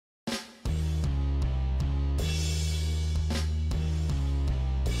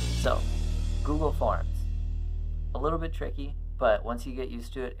So, Google Forms. A little bit tricky, but once you get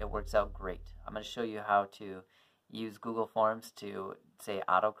used to it, it works out great. I'm going to show you how to use Google Forms to, say,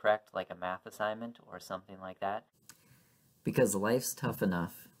 autocorrect like a math assignment or something like that. Because life's tough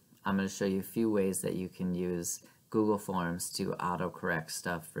enough, I'm going to show you a few ways that you can use Google Forms to autocorrect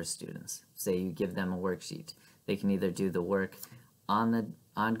stuff for students. Say you give them a worksheet. They can either do the work on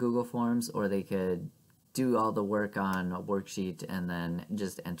Google Forms, or they could do all the work on a worksheet and then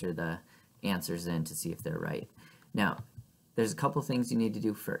just enter the answers in to see if they're right. Now, there's a couple things you need to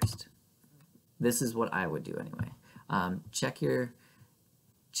do first. This is what I would do anyway. Check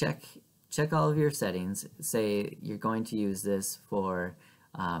all of your settings. Say you're going to use this for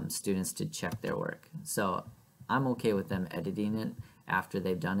students to check their work. So I'm okay with them editing it after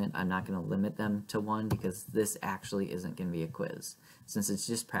they've done it. I'm not going to limit them to one because this actually isn't going to be a quiz. Since it's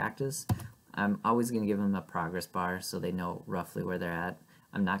just practice, I'm always going to give them a progress bar so they know roughly where they're at.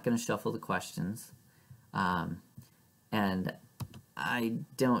 I'm not going to shuffle the questions. And I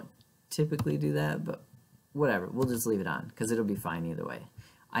don't typically do that, but whatever, we'll just leave it on because it'll be fine either way.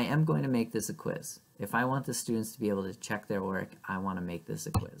 I am going to make this a quiz. If I want the students to be able to check their work, I want to make this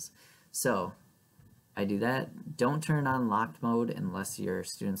a quiz. So I do that. Don't turn on locked mode unless your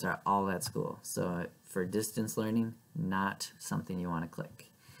students are all at school. So for distance learning, not something you want to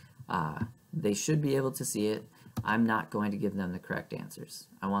click. They should be able to see it. I'm not going to give them the correct answers.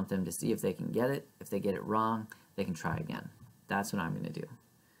 I want them to see if they can get it. If they get it wrong, they can try again. That's what I'm going to do.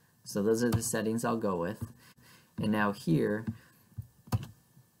 So those are the settings I'll go with. And now here,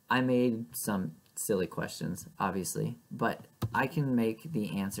 I made some silly questions, obviously, but I can make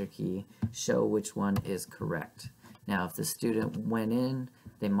the answer key show which one is correct. Now, if the student went in,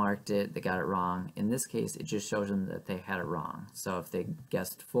 they marked it, they got it wrong. In this case, it just shows them that they had it wrong. So if they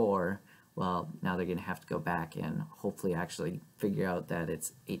guessed 4, well, now they're going to have to go back and hopefully actually figure out that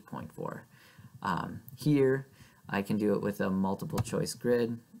it's 8.4. Here, I can do it with a multiple choice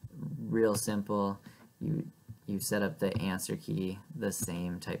grid. Real simple. You set up the answer key the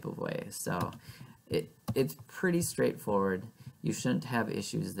same type of way. So it's pretty straightforward. You shouldn't have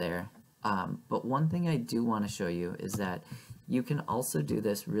issues there. But one thing I do want to show you is that you can also do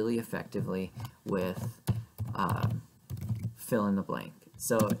this really effectively with fill in the blank.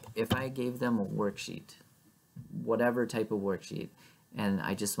 So if I gave them a worksheet, whatever type of worksheet, and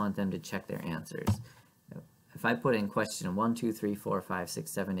I just want them to check their answers. If I put in question 1, 2, 3, 4, 5, 6,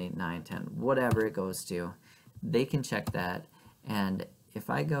 7, 8, 9, 10, whatever it goes to, they can check that. And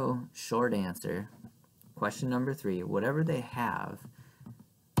if I go short answer, question number 3, whatever they have,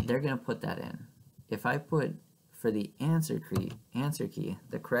 they're going to put that in. If I put for the answer key,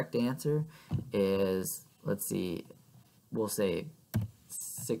 the correct answer is, let's see, we'll say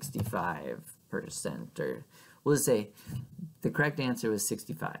 65%, or we'll just say the correct answer was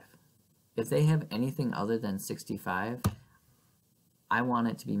 65. If they have anything other than 65, I want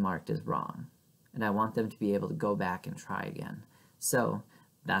it to be marked as wrong, and I want them to be able to go back and try again. So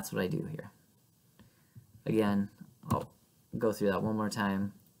that's what I do here. Again, I'll go through that one more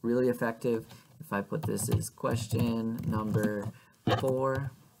time. Really effective. If I put this as question number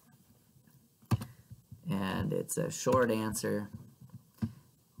 4, and it's a short answer,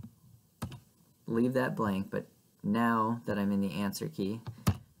 leave that blank, but now that I'm in the answer key,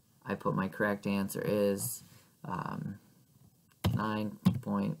 I put my correct answer is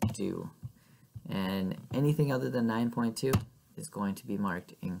 9.2, and anything other than 9.2 is going to be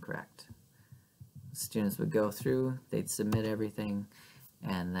marked incorrect. Students would go through, they'd submit everything,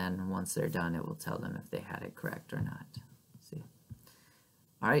 and then once they're done, it will tell them if they had it correct or not. See?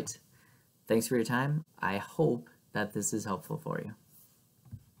 All right, thanks for your time. I hope that this is helpful for you.